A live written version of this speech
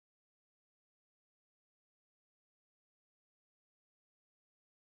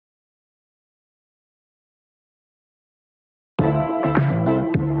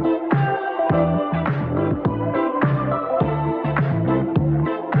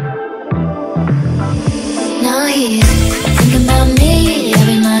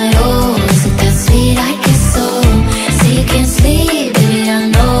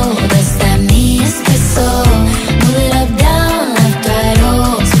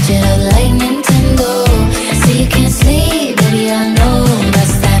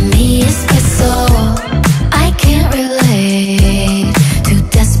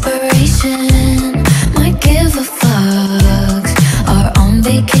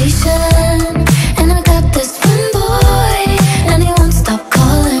station, and I got this one boy, and he won't stop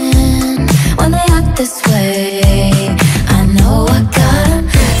calling when they act this way. I know I got him.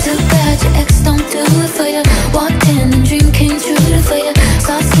 Too bad your ex don't do it for you. Walked in and dream came true for you.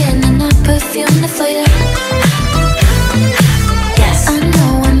 Soft skin and I perfumed it for you.